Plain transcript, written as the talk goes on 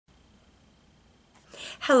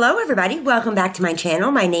Hello everybody, welcome back to my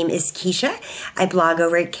channel. My name is Kisha. I blog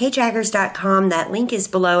over at kjaggers.com. That link is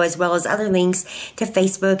below, as well as other links to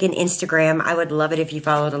Facebook and Instagram. I would love it if you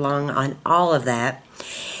followed along on all of that.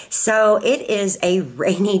 So it is a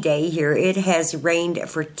rainy day here. It has rained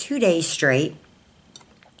for 2 days straight.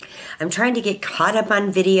 I'm trying to get caught up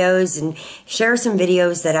on videos and share some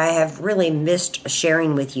videos that I have really missed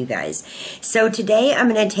sharing with you guys. So today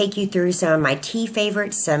I'm going to take you through some of my tea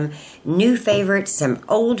favorites, some new favorites, some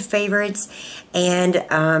old favorites, and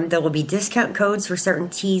there will be discount codes for certain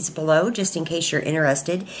teas below just in case you're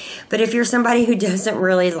interested. But if you're somebody who doesn't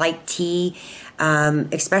really like tea,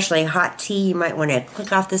 especially hot tea, you might want to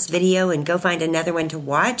click off this video and go find another one to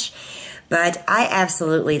watch. But I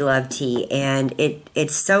absolutely love tea, and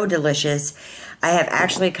it's so delicious. I have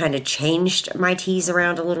actually kind of changed my teas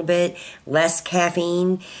around a little bit. Less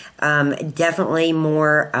caffeine, definitely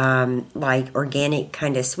more like organic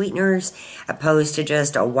kind of sweeteners, opposed to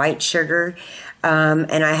just a white sugar.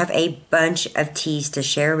 And I have a bunch of teas to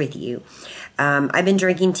share with you. I've been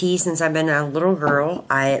drinking tea since I've been a little girl.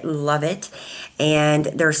 I love it. And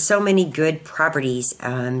there's so many good properties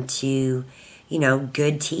to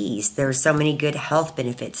good teas. There's so many good health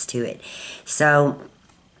benefits to it. So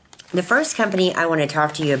the first company I want to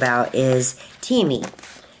talk to you about is Teami.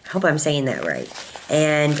 I hope I'm saying that right.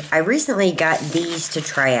 And I recently got these to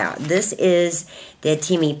try out. This is the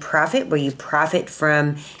Teami Profit, where you profit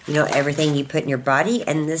from, everything you put in your body.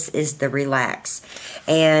 And this is the Relax.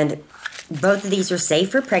 And both of these are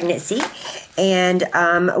safe for pregnancy. And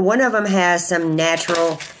one of them has some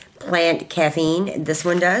natural plant caffeine. This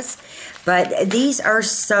one does. But these are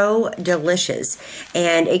so delicious.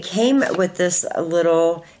 And it came with this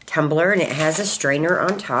little tumbler, and it has a strainer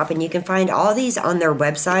on top. And you can find all these on their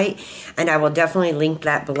website, and I will definitely link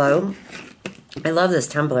that below. I love this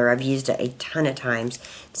tumbler. I've used it a ton of times.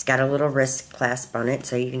 It's got a little wrist clasp on it,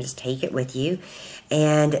 so you can just take it with you.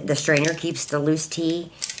 And the strainer keeps the loose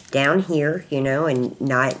tea down here, and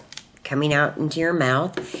not coming out into your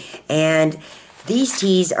mouth. And these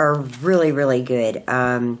teas are really, really good.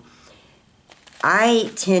 I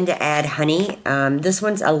tend to add honey. This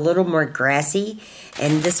one's a little more grassy,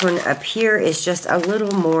 and this one up here is just a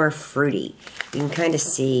little more fruity. You can kind of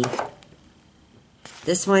see.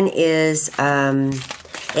 This one is,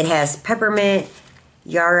 it has peppermint,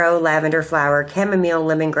 yarrow, lavender flower, chamomile,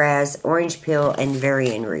 lemongrass, orange peel, and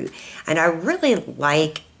valerian root. And I really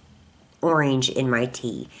like orange in my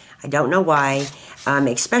tea. I don't know why,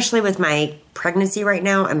 especially with my pregnancy right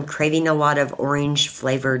now. I'm craving a lot of orange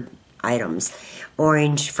flavored items.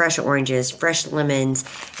 Orange, fresh oranges, fresh lemons,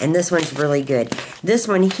 and this one's really good. This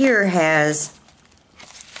one here has,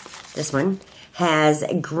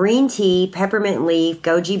 green tea, peppermint leaf,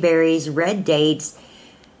 goji berries, red dates,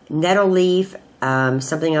 nettle leaf,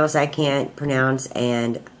 something else I can't pronounce,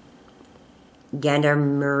 and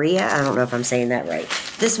Maria. I don't know if I'm saying that right.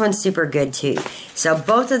 This one's super good too. So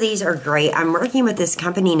both of these are great. I'm working with this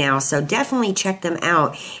company now, so definitely check them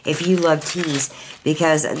out if you love teas,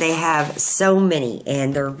 because they have so many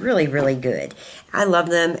and they're really, really good. I love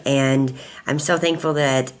them, and I'm so thankful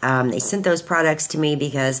that they sent those products to me,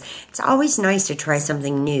 because it's always nice to try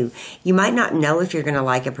something new. You might not know if you're going to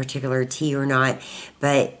like a particular tea or not,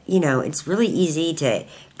 but it's really easy to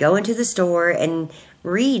go into the store and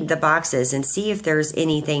read the boxes and see if there's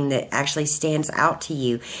anything that actually stands out to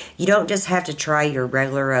you. You don't just have to try your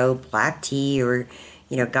regular old black tea or,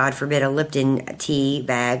 God forbid, a Lipton tea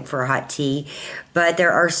bag for hot tea. But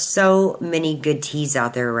there are so many good teas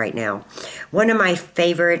out there right now. One of my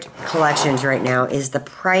favorite collections right now is the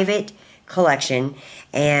Private collection.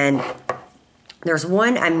 And there's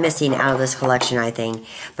one I'm missing out of this collection, I think.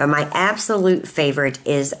 But my absolute favorite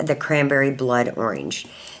is the Cranberry Blood Orange.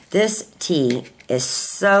 This tea is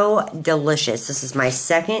so delicious. This is my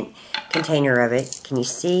second container of it. Can you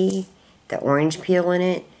see the orange peel in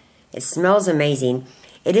it? It smells amazing.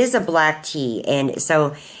 It is a black tea, and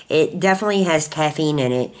so it definitely has caffeine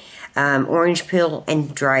in it. Orange peel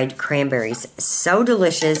and dried cranberries. So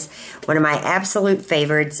delicious. One of my absolute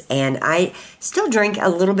favorites, and I still drink a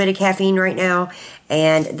little bit of caffeine right now,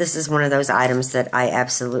 and this is one of those items that I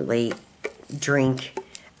absolutely drink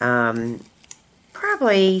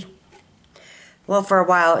probably, well, for a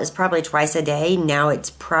while it's probably twice a day. Now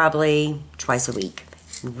it's probably twice a week.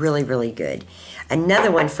 Really, really good.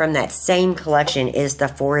 Another one from that same collection is the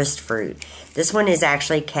Forest Fruit. This one is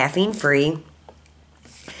actually caffeine free,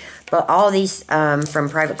 but all these from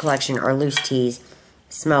Private Collection are loose teas.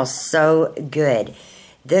 Smells so good.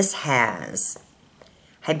 This has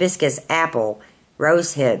hibiscus apple,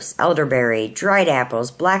 rose hips, elderberry, dried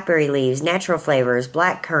apples, blackberry leaves, natural flavors,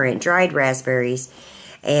 black currant, dried raspberries,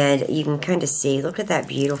 And you can kind of see, look at that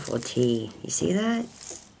beautiful tea. You see that?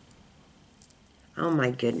 Oh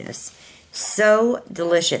my goodness. So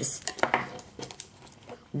delicious.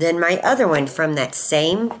 Then my other one from that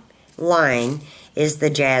same line is the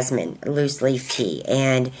jasmine loose leaf tea.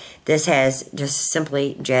 And this has just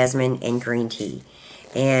simply jasmine and green tea.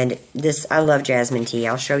 And this, I love jasmine tea.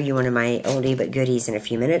 I'll show you one of my oldie but goodies in a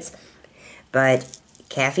few minutes. But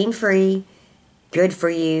caffeine free, good for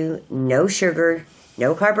you, no sugar,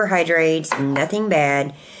 no carbohydrates, nothing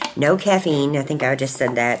bad, no caffeine. I think I just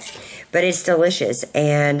said that. But it's delicious,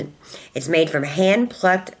 and it's made from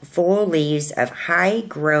hand-plucked full leaves of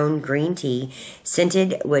high-grown green tea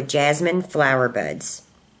scented with jasmine flower buds.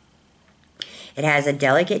 It has a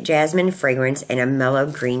delicate jasmine fragrance and a mellow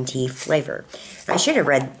green tea flavor. I should have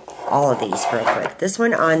read all of these real quick. This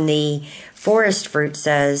one on the forest fruit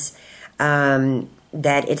says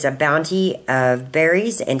that it's a bounty of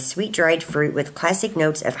berries and sweet dried fruit with classic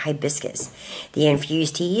notes of hibiscus. The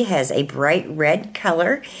infused tea has a bright red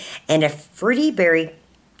color and a fruity berry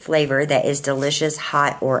flavor that is delicious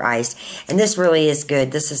hot or iced. And this really is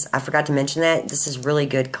good. This is, I forgot to mention that, this is really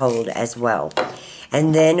good cold as well.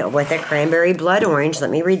 And then with a cranberry blood orange, let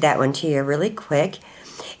me read that one to you really quick.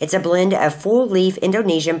 It's a blend of full leaf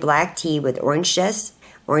Indonesian black tea with orange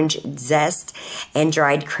zest and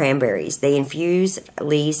dried cranberries. The infused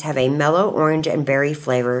leaves have a mellow orange and berry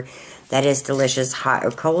flavor that is delicious hot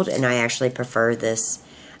or cold, and I actually prefer this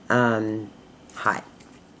hot.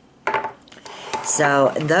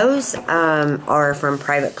 So those are from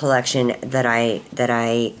private collection that I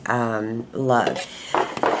love.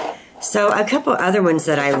 So a couple other ones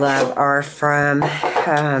that I love are from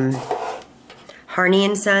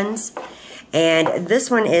Harney & Sons. And this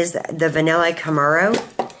one is the Vanilla Camaro.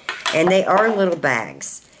 And they are little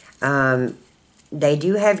bags. They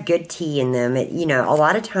do have good tea in them. You know, a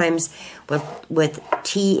lot of times with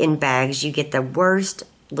tea in bags, you get the worst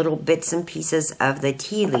little bits and pieces of the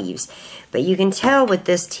tea leaves. But you can tell with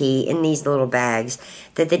this tea in these little bags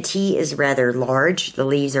that the tea is rather large. The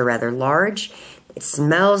leaves are rather large. It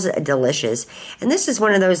smells delicious. And this is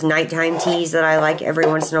one of those nighttime teas that I like every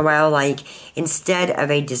once in a while, like instead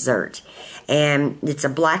of a dessert. And it's a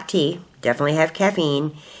black tea. Definitely have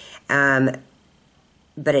caffeine.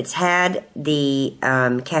 But it's had the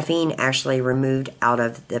caffeine actually removed out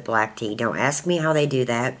of the black tea. Don't ask me how they do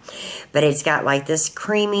that. But it's got like this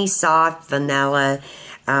creamy, soft vanilla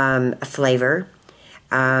flavor.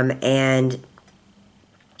 And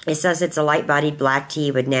it says it's a light-bodied black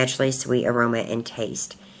tea with naturally sweet aroma and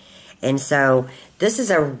taste. And so this is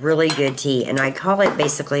a really good tea, and I call it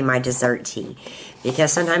basically my dessert tea.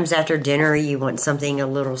 Because sometimes after dinner you want something a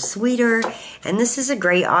little sweeter, and this is a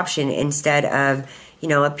great option instead of, you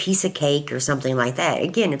know, a piece of cake or something like that.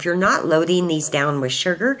 Again, if you're not loading these down with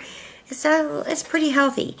sugar, it's pretty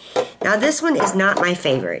healthy. Now this one is not my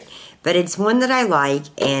favorite, but it's one that I like,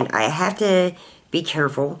 and I have to be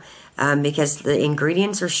careful because the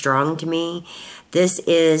ingredients are strong to me. This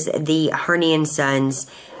is the Harney & Sons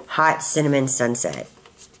Hot Cinnamon Sunset.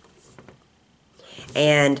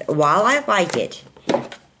 And while I like it,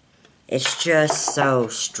 it's just so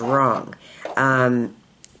strong. I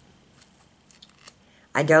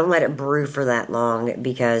don't let it brew for that long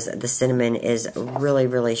because the cinnamon is really,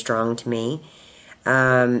 really strong to me.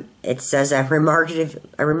 It says a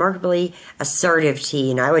remarkably assertive tea,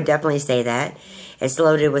 and I would definitely say that. It's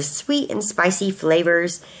loaded with sweet and spicy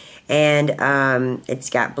flavors, and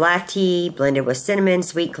it's got black tea blended with cinnamon,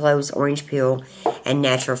 sweet cloves, orange peel, and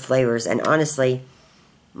natural flavors. And honestly,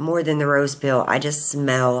 more than the rose peel, I just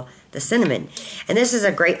smell the cinnamon. And this is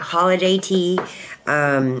a great holiday tea.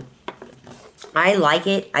 I like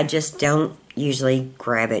it. I just don't usually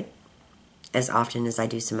grab it as often as I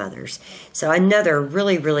do some others. So another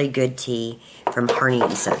really, really good tea from Harney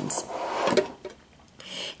 & Sons.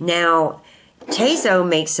 Now, Tezo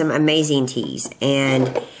makes some amazing teas,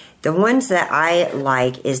 and the ones that I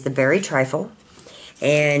like is the Berry Trifle,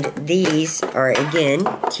 and these are, again,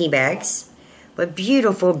 tea bags with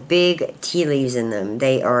beautiful big tea leaves in them.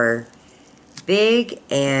 They are big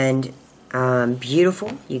and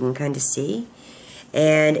beautiful, you can kind of see.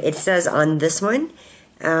 And it says on this one,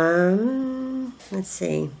 let's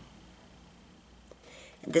see,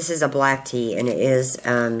 this is a black tea, and it is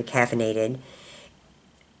caffeinated.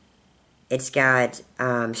 It's got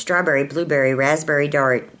strawberry, blueberry, raspberry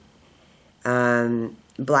dark,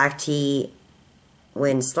 black tea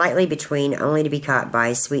when slightly between, only to be caught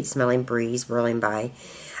by sweet-smelling breeze whirling by.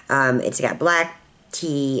 It's got black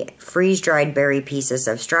tea, freeze-dried berry pieces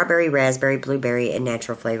of strawberry, raspberry, blueberry, and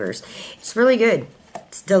natural flavors. It's really good.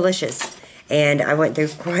 It's delicious. And I went through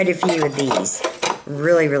quite a few of these.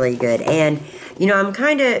 Really, really good. And, you know, I'm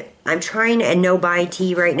trying a no-buy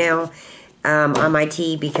tea right now on my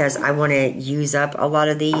tea because I want to use up a lot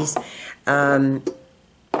of these. But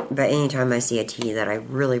anytime I see a tea that I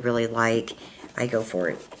really, really like, I go for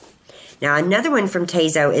it. Now, another one from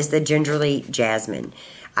Tazo is the Gingerly Jasmine.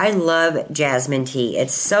 I love jasmine tea.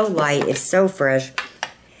 It's so light. It's so fresh.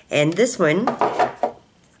 And this one's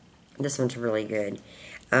really good.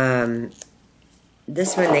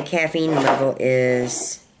 This one, the caffeine level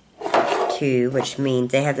is 2, which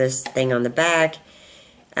means they have this thing on the back.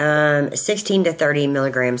 16 to 30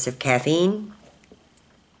 milligrams of caffeine.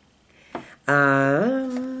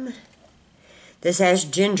 This has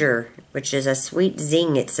ginger, which is a sweet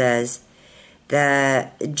zing, it says. The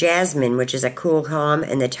jasmine, which is a cool calm,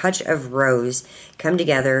 and the touch of rose come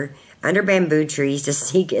together under bamboo trees to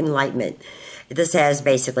seek enlightenment. This has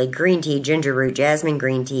basically green tea, ginger root, jasmine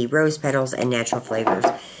green tea, rose petals, and natural flavors.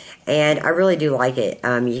 And I really do like it.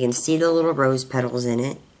 You can see the little rose petals in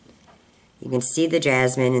it. You can see the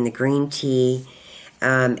jasmine and the green tea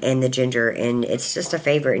and the ginger. And it's just a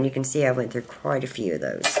favorite. And you can see I went through quite a few of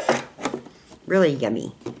those. Really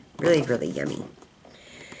yummy. Really, really yummy.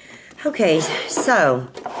 Okay, so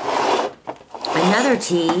another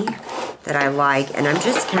tea that I like, and I'm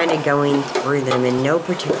just kind of going through them in no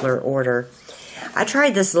particular order. I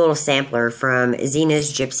tried this little sampler from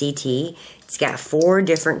Zena's Gypsy Tea. It's got 4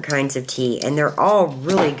 different kinds of tea, and they're all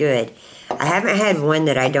really good. I haven't had one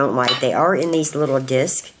that I don't like. They are in these little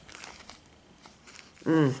discs.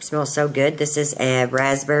 Smells so good. This is a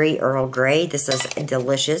Raspberry Earl Grey. This is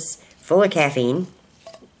delicious, full of caffeine.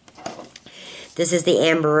 This is the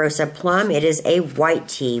Amberosa Plum. It is a white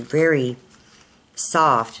tea, very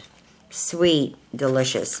soft, sweet,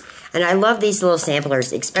 delicious. And I love these little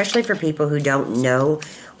samplers, especially for people who don't know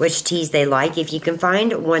which teas they like. If you can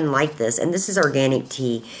find one like this, and this is organic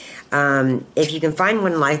tea, if you can find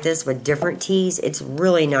one like this with different teas, it's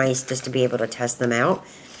really nice just to be able to test them out.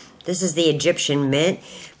 This is the Egyptian Mint,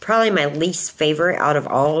 probably my least favorite out of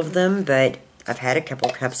all of them, but I've had a couple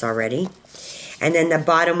cups already. And then the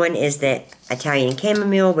bottom one is the Italian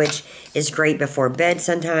Chamomile, which is great before bed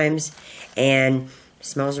sometimes, and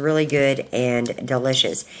smells really good and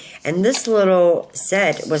delicious. And this little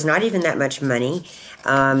set was not even that much money.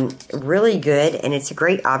 Really good, and it's a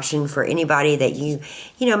great option for anybody that you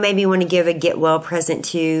know, maybe want to give a get well present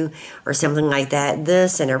to or something like that.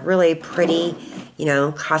 This and a really pretty, you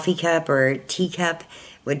know, coffee cup or tea cup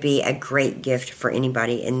would be a great gift for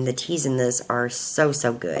anybody. And the teas in this are so,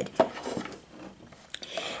 so good.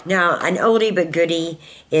 Now, an oldie but goodie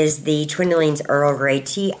is the Twinlings Earl Grey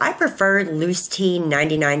tea. I prefer loose tea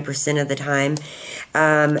 99% of the time,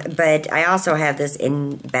 but I also have this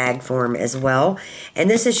in bag form as well. And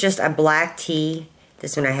this is just a black tea.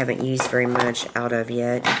 This one I haven't used very much out of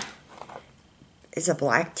yet. It's a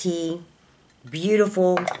black tea.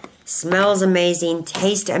 Beautiful. Smells amazing.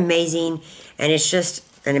 Tastes amazing. And it's just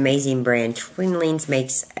an amazing brand. Twinlings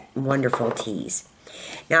makes wonderful teas.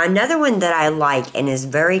 Now, another one that I like and is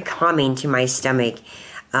very calming to my stomach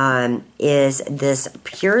is this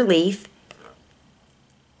Pure Leaf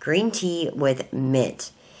green tea with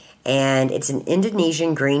mint. And it's an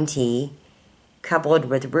Indonesian green tea coupled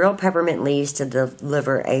with real peppermint leaves to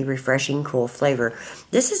deliver a refreshing, cool flavor.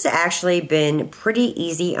 This has actually been pretty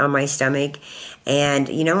easy on my stomach. And,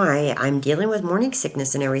 you know, I'm dealing with morning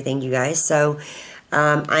sickness and everything, you guys. So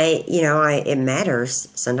it matters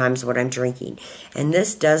sometimes what I'm drinking. And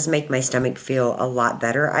this does make my stomach feel a lot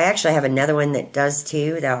better. I actually have another one that does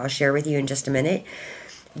too, that I'll share with you in just a minute.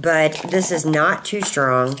 But this is not too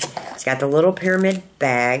strong. It's got the little pyramid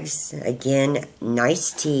bags. Again,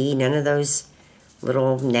 nice tea. None of those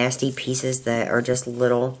little nasty pieces that are just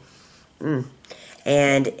little.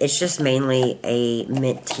 And it's just mainly a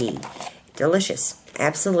mint tea. Delicious.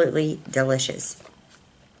 Absolutely delicious.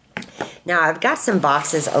 Now, I've got some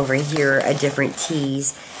boxes over here of different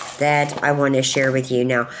teas that I want to share with you.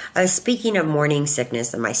 Now, speaking of morning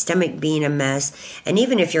sickness and my stomach being a mess, and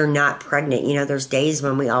even if you're not pregnant, you know, there's days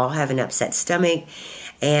when we all have an upset stomach,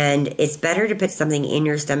 and it's better to put something in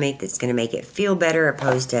your stomach that's going to make it feel better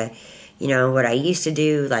opposed to, you know, what I used to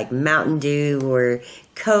do, like Mountain Dew or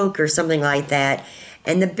Coke or something like that.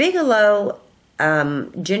 And the Bigelow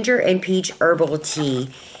Ginger and Peach Herbal Tea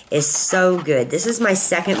is so good. This is my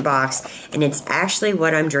second box, and it's actually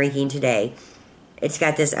what I'm drinking today. It's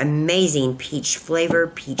got this amazing peach flavor,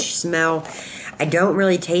 peach smell. I don't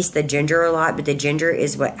really taste the ginger a lot, but the ginger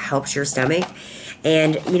is what helps your stomach.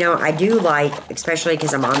 And, you know, I do like, especially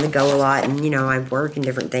because I'm on the go a lot and, you know, I work and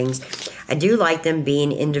different things, I do like them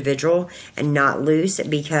being individual and not loose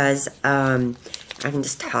because, I can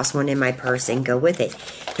just toss one in my purse and go with it.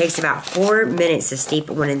 Takes about 4 minutes to steep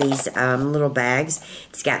one of these little bags.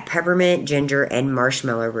 It's got peppermint, ginger, and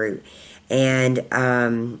marshmallow root.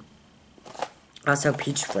 And also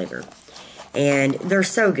peach flavor. And they're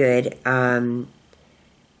so good. I'm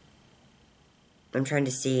trying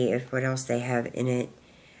to see if what else they have in it.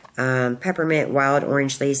 Peppermint, wild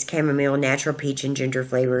orange leaves, chamomile, natural peach and ginger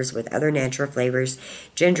flavors with other natural flavors.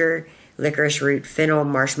 Ginger, licorice root, fennel,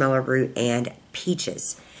 marshmallow root, and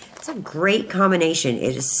peaches. It's a great combination.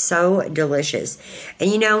 It is so delicious.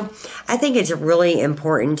 And you know, I think it's really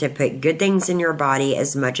important to put good things in your body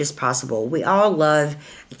as much as possible. We all love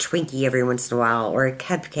a Twinkie every once in a while or a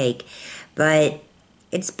cupcake, but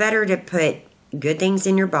it's better to put good things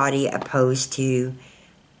in your body opposed to,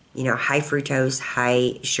 you know, high fructose,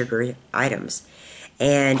 high sugar items.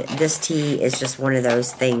 And this tea is just one of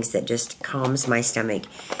those things that just calms my stomach.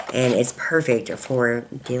 And it's perfect for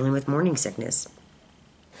dealing with morning sickness.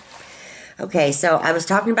 Okay, so I was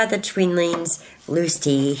talking about the Twinlings loose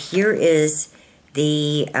tea. Here is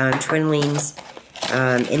the Twinlings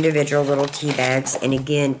individual little tea bags. And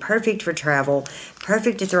again, perfect for travel.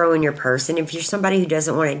 Perfect to throw in your purse. And if you're somebody who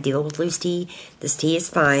doesn't want to deal with loose tea, this tea is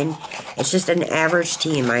fine. It's just an average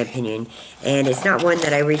tea in my opinion. And it's not one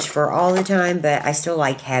that I reach for all the time, but I still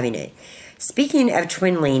like having it. Speaking of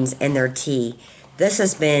Twinlings and their tea, this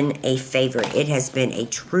has been a favorite. It has been a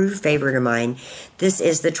true favorite of mine. This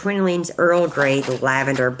is the Twinlings Earl Grey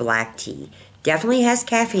Lavender Black Tea. Definitely has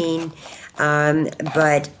caffeine,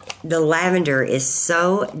 but the lavender is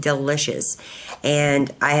so delicious.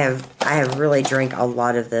 And I have really drank a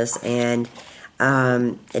lot of this, and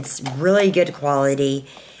it's really good quality.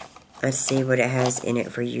 Let's see what it has in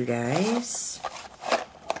it for you guys.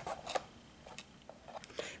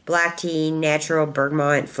 Black tea, natural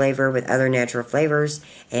bergamot flavor with other natural flavors,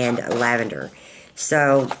 and lavender.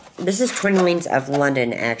 So, this is Twinlings of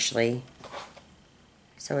London, actually.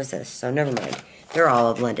 So is this. So, never mind. They're all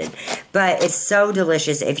of London. But it's so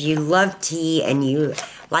delicious. If you love tea and you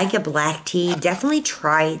like a black tea, definitely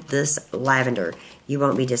try this lavender. You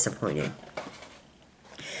won't be disappointed.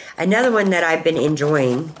 Another one that I've been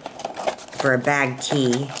enjoying for a bag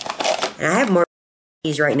tea, and I have more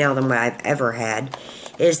teas right now than what I've ever had,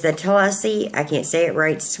 is the Tulsi, I can't say it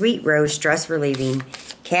right, Sweet Rose Stress Relieving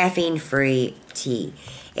Caffeine-Free Tea.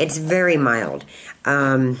 It's very mild.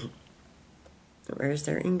 Where's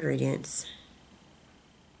their ingredients?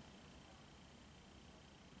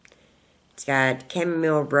 It's got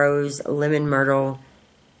chamomile, rose, lemon myrtle.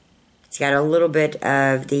 It's got a little bit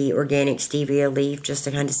of the organic stevia leaf just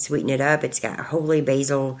to kind of sweeten it up. It's got holy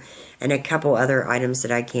basil and a couple other items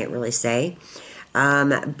that I can't really say.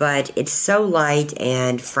 But it's so light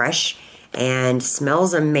and fresh and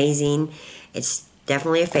smells amazing. It's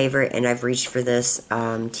definitely a favorite, and I've reached for this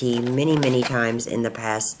tea many, many times in the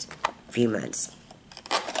past few months.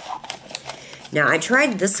 Now, I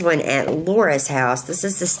tried this one at Laura's house. This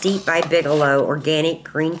is the Steep by Bigelow Organic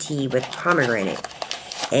Green Tea with Pomegranate.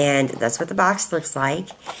 And that's what the box looks like.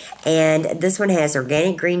 And this one has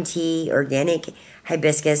organic green tea, organic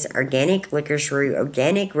hibiscus, organic licorice root,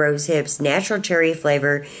 organic rose hips, natural cherry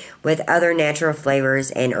flavor with other natural flavors,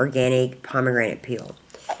 and organic pomegranate peel.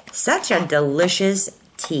 Such a delicious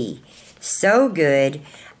tea. So good.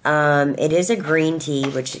 It is a green tea,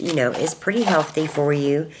 which, you know, is pretty healthy for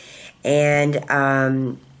you. And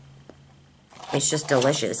it's just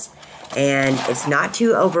delicious. And it's not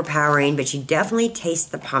too overpowering, but you definitely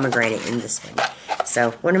taste the pomegranate in this one. So,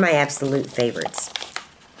 one of my absolute favorites.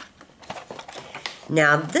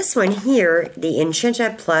 Now, this one here, the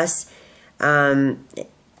Inchinta Plus,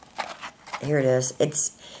 here it is.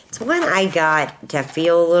 It's one I got to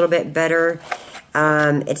feel a little bit better.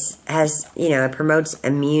 It has, you know, it promotes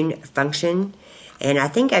immune function. And I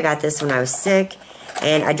think I got this when I was sick.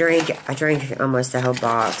 And I drank almost the whole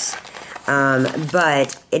box.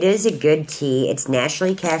 But it is a good tea. It's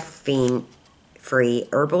naturally caffeine-free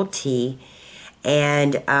herbal tea.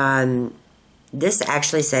 And this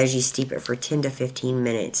actually says you steep it for 10 to 15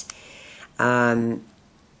 minutes. I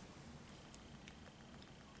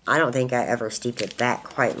don't think I ever steeped it that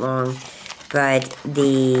quite long. But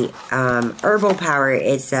the herbal power,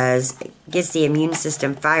 it says, gets the immune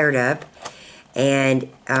system fired up. And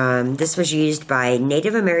this was used by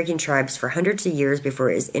Native American tribes for hundreds of years before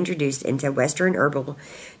it was introduced into Western herbal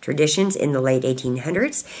traditions in the late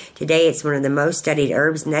 1800s. Today, it's one of the most studied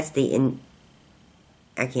herbs, and that's the,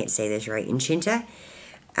 I can't say this right, Inchinta.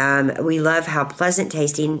 We love how pleasant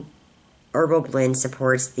tasting herbal blend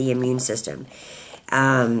supports the immune system.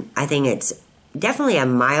 I think it's definitely a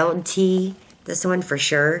mild tea, this one for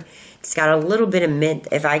sure. It's got a little bit of mint,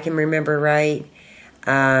 if I can remember right.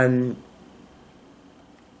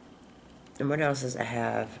 And what else does it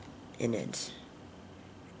have in it?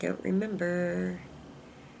 I don't remember.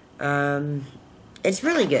 It's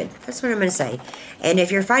really good. That's what I'm going to say. And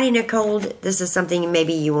if you're fighting a cold, this is something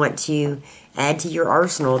maybe you want to add to your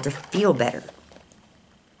arsenal to feel better.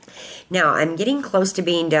 Now, I'm getting close to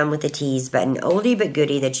being done with the teas, but an oldie but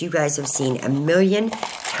goodie that you guys have seen a million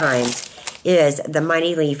times is the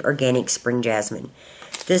Mighty Leaf Organic Spring Jasmine.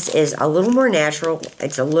 This is a little more natural.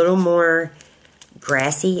 It's a little more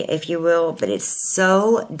grassy, if you will, but it's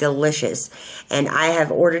so delicious. And I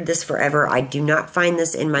have ordered this forever. I do not find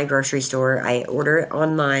this in my grocery store. I order it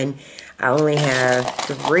online. I only have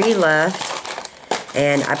 3 left,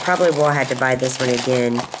 and I probably will have to buy this one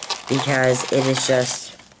again because it is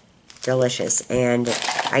just delicious. And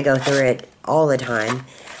I go through it all the time,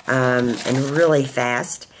 and really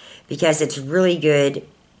fast, because it's really good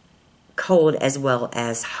cold as well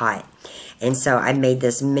as hot. And so I've made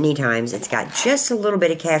this many times. It's got just a little bit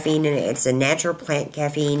of caffeine in it. It's a natural plant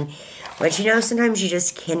caffeine, which, you know, sometimes you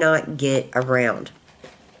just cannot get around.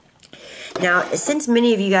 Now, since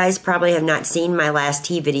many of you guys probably have not seen my last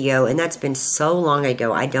tea video, and that's been so long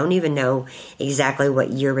ago, I don't even know exactly what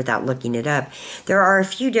year without looking it up. There are a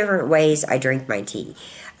few different ways I drink my tea.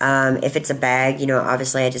 If it's a bag, you know,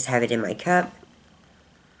 obviously I just have it in my cup.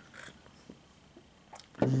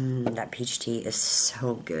 That peach tea is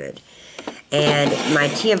so good. And my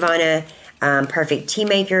Teavana Perfect Tea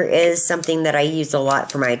Maker is something that I use a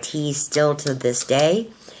lot for my tea still to this day.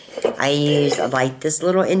 I use like this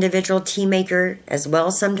little individual tea maker as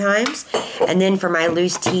well sometimes. And then for my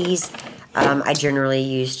loose teas, I generally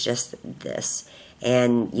use just this.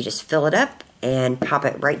 And you just fill it up and pop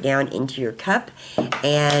it right down into your cup,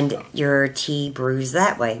 and your tea brews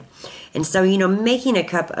that way. And so, you know, making a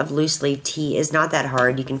cup of loose leaf tea is not that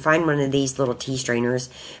hard. You can find one of these little tea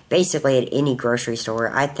strainers basically at any grocery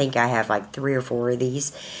store. I think I have like 3 or 4 of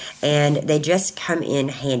these, and they just come in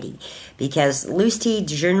handy because loose tea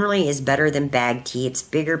generally is better than bag tea. It's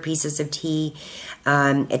bigger pieces of tea.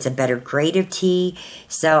 It's a better grade of tea.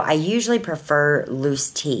 So I usually prefer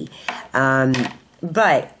loose tea.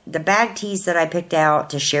 But the bag teas that I picked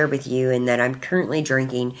out to share with you and that I'm currently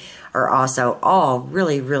drinking are also all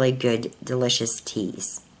really, really good, delicious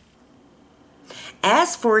teas.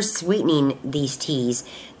 As for sweetening these teas,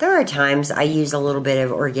 there are times I use a little bit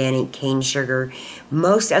of organic cane sugar.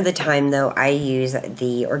 Most of the time, though, I use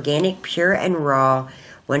the organic pure and raw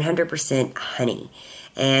 100% honey.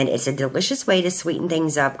 And it's a delicious way to sweeten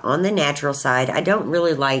things up on the natural side. I don't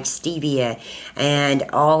really like stevia and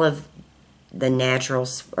all of the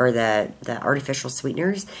naturals or the artificial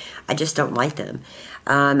sweeteners. I just don't like them.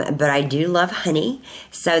 But I do love honey.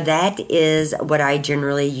 So that is what I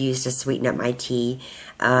generally use to sweeten up my tea.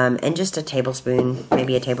 And just a tablespoon,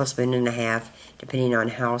 maybe a tablespoon and a half, depending on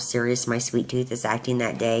how serious my sweet tooth is acting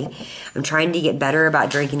that day. I'm trying to get better about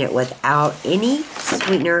drinking it without any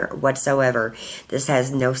sweetener whatsoever. This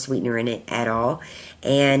has no sweetener in it at all.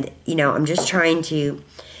 And, you know, I'm just trying to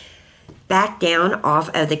back down off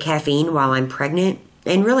of the caffeine while I'm pregnant,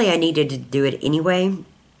 and really I needed to do it anyway.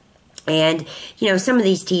 And, you know, some of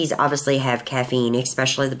these teas obviously have caffeine,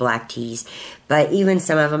 especially the black teas, but even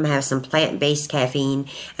some of them have some plant-based caffeine,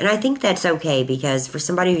 and I think that's okay because for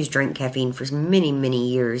somebody who's drank caffeine for many, many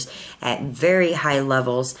years at very high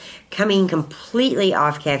levels, coming completely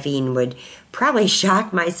off caffeine would probably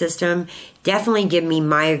shock my system, definitely give me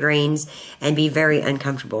migraines, and be very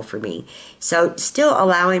uncomfortable for me. So still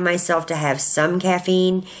allowing myself to have some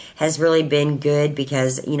caffeine has really been good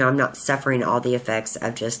because, you know, I'm not suffering all the effects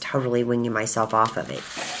of just totally winging myself off of it.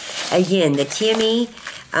 Again, the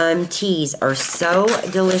TME teas are so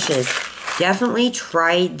delicious. Definitely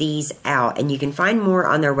try these out, and you can find more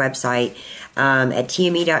on their website at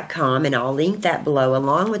tme.com, and I'll link that below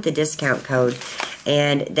along with the discount code.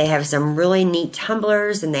 And they have some really neat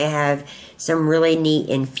tumblers, and they have some really neat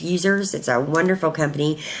infusers. It's a wonderful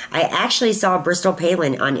company. I actually saw Bristol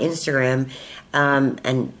Palin on Instagram,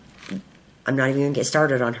 and I'm not even going to get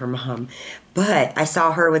started on her mom, but I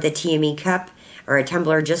saw her with a TME cup or a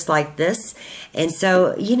tumbler just like this. And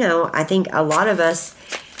so, you know, I think a lot of us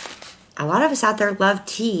out there love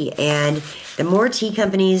tea, and the more tea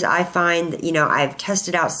companies I find, you know, I've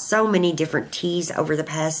tested out so many different teas over the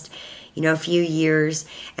past, you know, few years,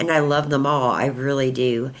 and I love them all. I really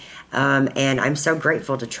do. And I'm so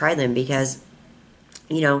grateful to try them because,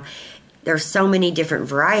 you know, there's so many different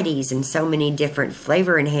varieties and so many different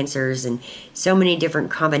flavor enhancers and so many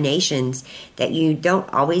different combinations that you don't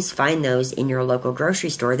always find those in your local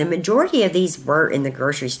grocery store. The majority of these were in the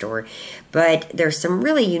grocery store, but there's some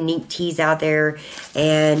really unique teas out there,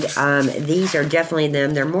 and these are definitely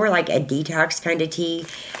them. They're more like a detox kind of tea.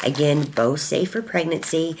 Again, both safe for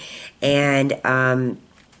pregnancy, and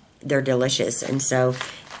they're delicious. And so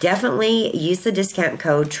definitely use the discount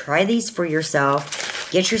code. Try these for yourself.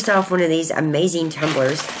 Get yourself one of these amazing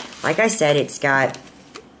tumblers. Like I said, it's got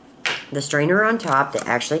the strainer on top that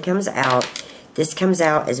actually comes out. This comes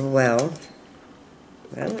out as well.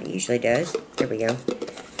 Well, it usually does. There we go.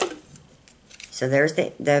 So there's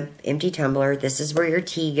the empty tumbler. This is where your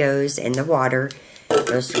tea goes, and the water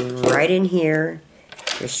goes right in here.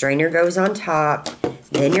 Your strainer goes on top.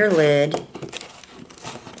 Then your lid.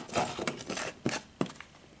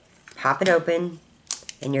 Pop it open,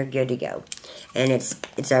 and you're good to go. And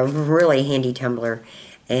it's a really handy tumbler,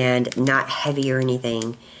 and not heavy or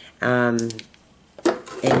anything, and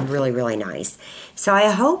really, really nice. So I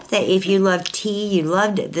hope that if you love tea, you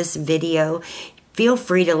loved this video. Feel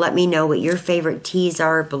free to let me know what your favorite teas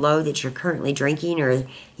are below that you're currently drinking, or, you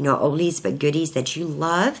know, oldies but goodies that you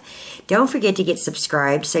love. Don't forget to get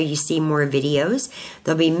subscribed so you see more videos.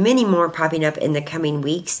 There'll be many more popping up in the coming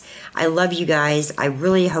weeks. I love you guys. I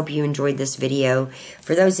really hope you enjoyed this video.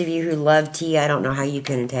 For those of you who love tea, I don't know how you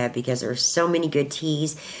couldn't have, because there's so many good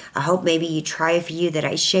teas. I hope maybe you try a few that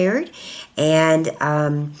I shared. And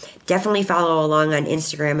definitely follow along on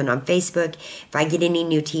Instagram and on Facebook. If I get any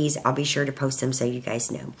new teas, I'll be sure to post them so you guys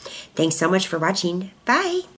know. Thanks so much for watching. Bye.